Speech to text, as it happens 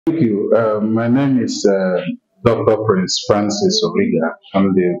Thank you. My name is Dr. Prince Francis Origa.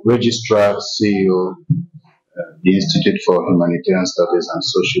 I'm the Registrar CEO of the Institute for Humanitarian Studies and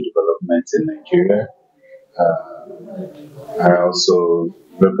Social Development in Nigeria. I also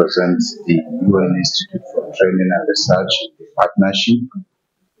represent the UN Institute for Training and Research, the partnership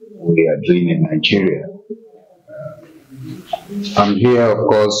we are doing in Nigeria. I'm here, of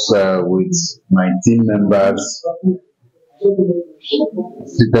course, with my team members.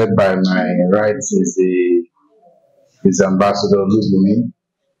 Seated by my right is Ambassador Lubumi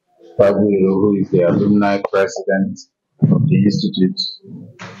Fabio, who is the alumni president of the Institute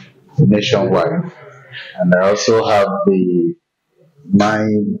nationwide. And I also have the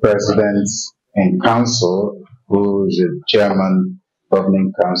nine presidents in council, who is the chairman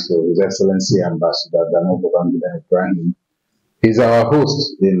governing council, His Excellency Ambassador Dano Babangida Ibrahim. He's our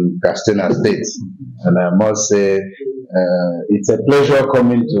host in Katsina State, and I must say it's a pleasure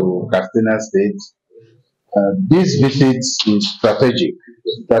coming to Katsina State. This visit is strategic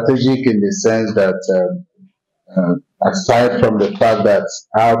in the sense that aside from the fact that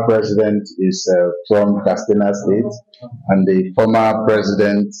our president is from Katsina State and the former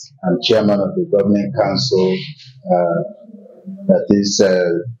president and chairman of the governing council, that is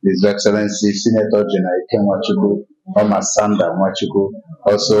His Excellency Senator General Ken Wachuku Omasanda Wachuku,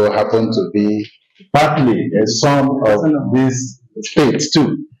 also happened to be partly a son of this state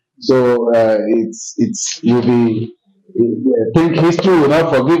too. So it's will be. I think history will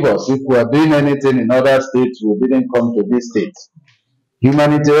not forgive us if we are doing anything in other states we didn't come to this state.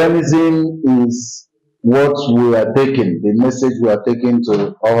 Humanitarianism is what we are taking, the message we are taking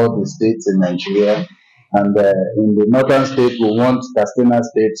to all the states in Nigeria. And in the northern state, we want Katsina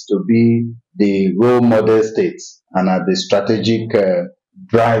State to be the role model state and at the strategic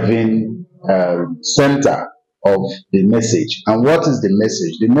driving center of the message. And what is the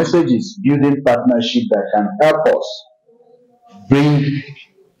message? The message is building partnership that can help us bring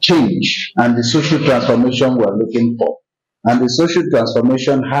change and the social transformation we are looking for. And the social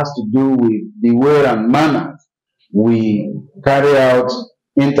transformation has to do with the way and manner we carry out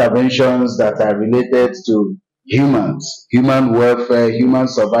interventions that are related to humans, human welfare, human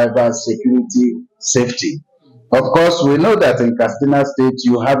survival, security, safety. Of course, we know that in Katsina State,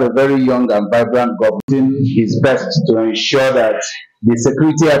 you have a very young and vibrant government doing his best to ensure that the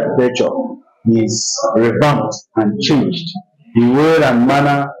security architecture is revamped and changed. The way and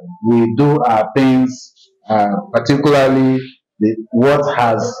manner we do our things, particularly what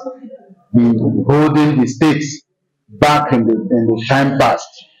has been holding the states back in the time past.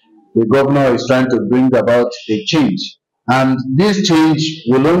 The governor is trying to bring about a change. And this change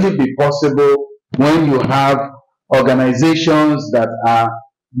will only be possible when you have organizations that are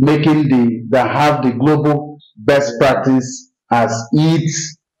that have the global best practice as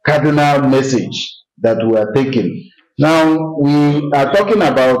its cardinal message that we are taking. Now, we are talking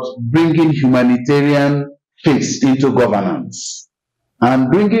about bringing humanitarian face into governance.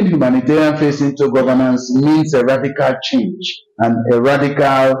 And bringing humanitarian face into governance means a radical change and a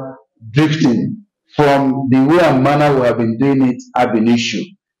radical drifting from the way and manner we have been doing it ab initio.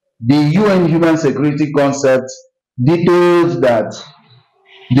 The UN Human Security Concept details that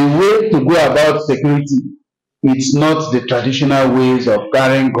the way to go about security, it's not the traditional ways of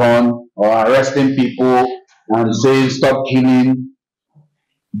carrying gun or arresting people and saying stop killing.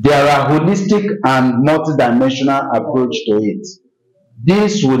 There are holistic and multidimensional approach to it.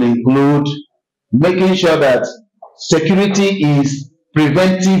 This will include making sure that security is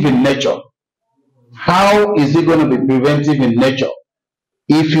preventive in nature. How is it going to be preventive in nature?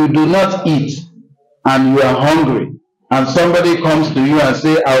 If you do not eat and you are hungry and somebody comes to you and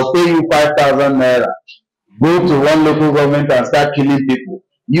say, I'll pay you 5,000 naira, go to one local government and start killing people,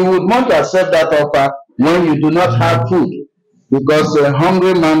 you would want to accept that offer when you do not have food, because a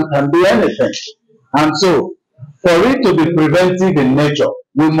hungry man can do anything. And so, for it to be preventive in nature,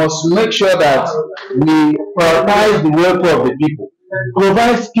 we must make sure that we prioritize the welfare of the people,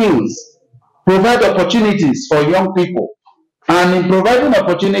 provide skills, provide opportunities for young people. And in providing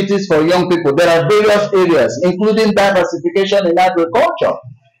opportunities for young people, there are various areas, including diversification in agriculture.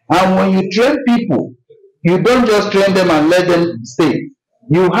 And when you train people, you don't just train them and let them stay.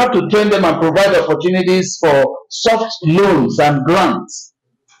 You have to train them and provide opportunities for soft loans and grants,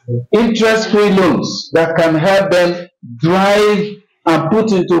 interest-free loans that can help them drive and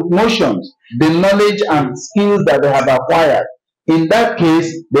put into motion the knowledge and skills that they have acquired. In that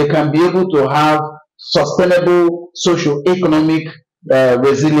case, they can be able to have sustainable socio-economic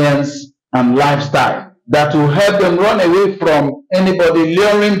resilience and lifestyle that will help them run away from anybody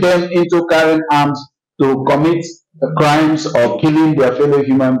luring them into carrying arms to commit crimes or killing their fellow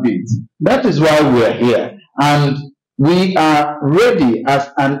human beings. That is why we are here. And we are ready as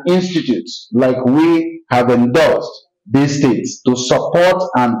an institute, like we have endorsed these states, to support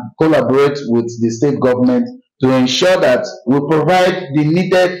and collaborate with the state government to ensure that we provide the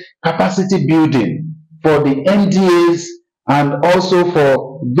needed capacity building for the NDAs and also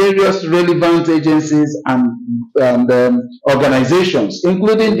for various relevant agencies and organizations,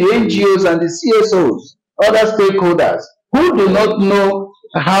 including the NGOs and the CSOs, other stakeholders who do not know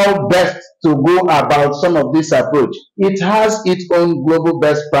how best to go about some of this approach. It has its own global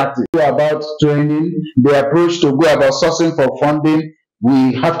best practice about training, the approach to go about sourcing for funding.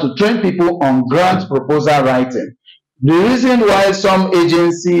 We have to train people on grant proposal writing. The reason why some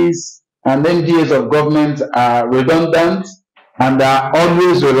agencies and MDAs of government are redundant and are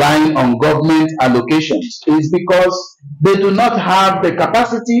always relying on government allocations is because they do not have the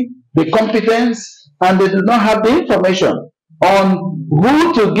capacity, the competence, and they do not have the information on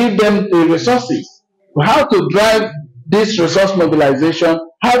who to give them the resources, how to drive this resource mobilization,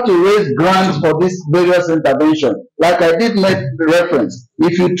 how to raise grants for these various interventions. Like I did make reference,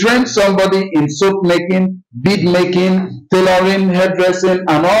 if you train somebody in soap making, bead making, tailoring, hairdressing,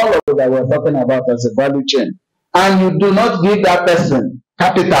 and all of that we're talking about as a value chain, and you do not give that person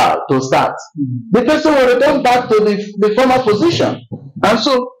capital to start, the person will return back to the former position. And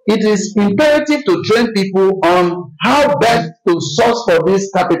so it is imperative to train people on how best to source for these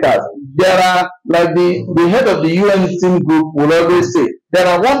capitals. There are, like the head of the UN team group will always say, there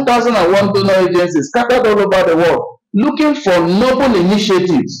are 1,001 donor agencies scattered all over the world looking for noble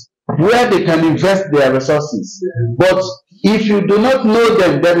initiatives where they can invest their resources. But if you do not know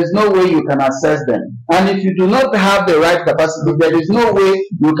them, there is no way you can assess them. And if you do not have the right capacity, there is no way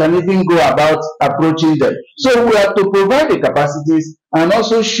you can even go about approaching them. So we have to provide the capacities and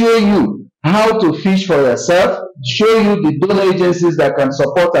also show you how to fish for yourself, show you the donor agencies that can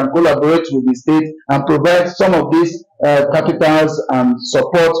support and collaborate with the state and provide some of these capitals and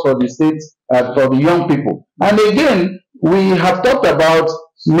support for the state, for the young people. And again, we have talked about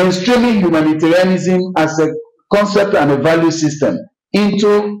mainstreaming humanitarianism as a concept and a value system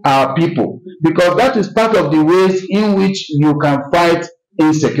into our people, because that is part of the ways in which you can fight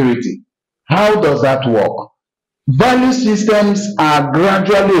insecurity. How does that work? Value systems are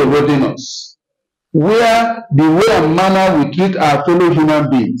gradually eroding us, where the way and manner we treat our fellow human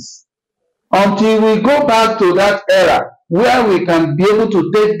beings, until we go back to that era where we can be able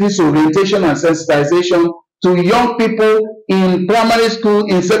to take this orientation and sensitization to young people in primary school,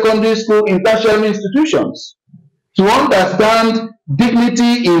 in secondary school, in tertiary institutions, to understand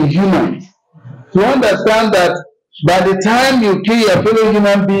dignity in humans, to understand that by the time you kill your fellow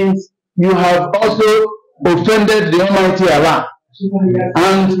human beings, you have also offended the Almighty Allah.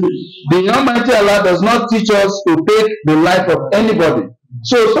 And the Almighty Allah does not teach us to take the life of anybody.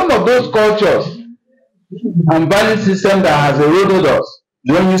 So some of those cultures and value system that has eroded us,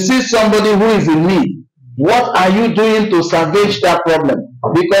 when you see somebody who is in need, what are you doing to salvage that problem?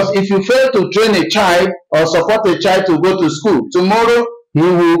 Because if you fail to train a child or support a child to go to school, tomorrow he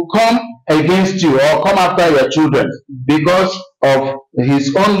will come against you or come after your children because of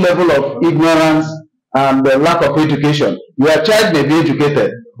his own level of ignorance and the lack of education. Your child may be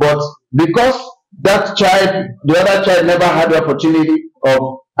educated, but because that child, the other child never had the opportunity of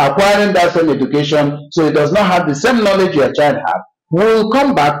acquiring that same education, so it does not have the same knowledge your child has, will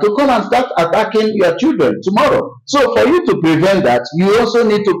come back to come and start attacking your children tomorrow. So for you to prevent that, you also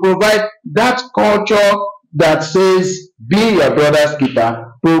need to provide that culture that says, be your brother's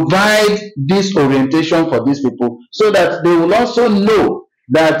keeper, provide this orientation for these people so that they will also know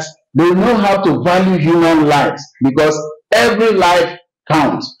that they know how to value human lives, because every life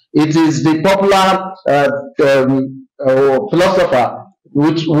counts. It is the popular philosopher,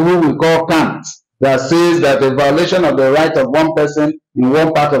 which we call Kant, that says that the violation of the right of one person in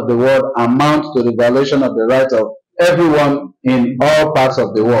one part of the world amounts to the violation of the right of everyone in all parts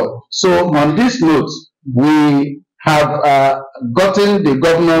of the world. So on this note, we have gotten the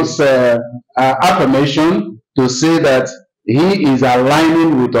governor's affirmation to say that he is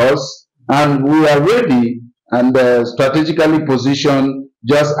aligning with us, and we are ready and strategically positioned,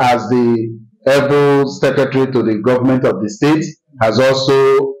 just as the able secretary to the government of the state has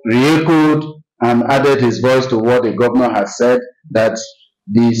also re-echoed and added his voice to what the governor has said, that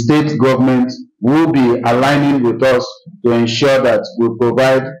the state government will be aligning with us to ensure that we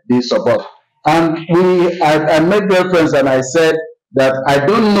provide this support. And I made reference and I said that I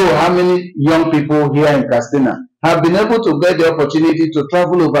don't know how many young people here in Katsina have been able to get the opportunity to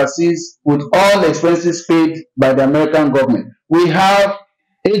travel overseas with all expenses paid by the American government. We have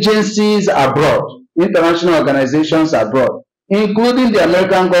agencies abroad international organizations abroad, including the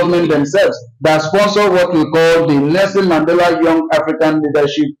American government themselves, that sponsor what we call the Nelson Mandela Young African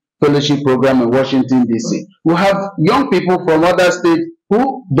Leadership Fellowship Program in Washington, D.C. We have young people from other states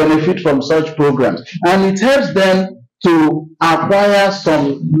who benefit from such programs, and it helps them to acquire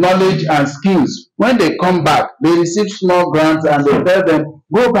some knowledge and skills. When they come back, they receive small grants and they tell them,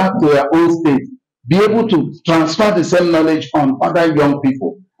 go back to their own state, be able to transfer the same knowledge on other young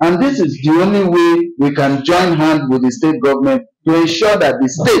people. And this is the only way we can join hands with the state government to ensure that the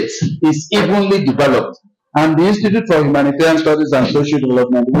state is evenly developed. And the Institute for Humanitarian Studies and Social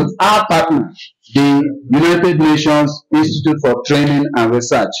Development, with our partner, the United Nations Institute for Training and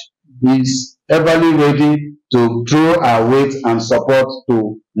Research, is everly ready to throw our weight and support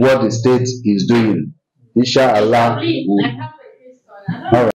to what the state is doing. Inshallah. All right.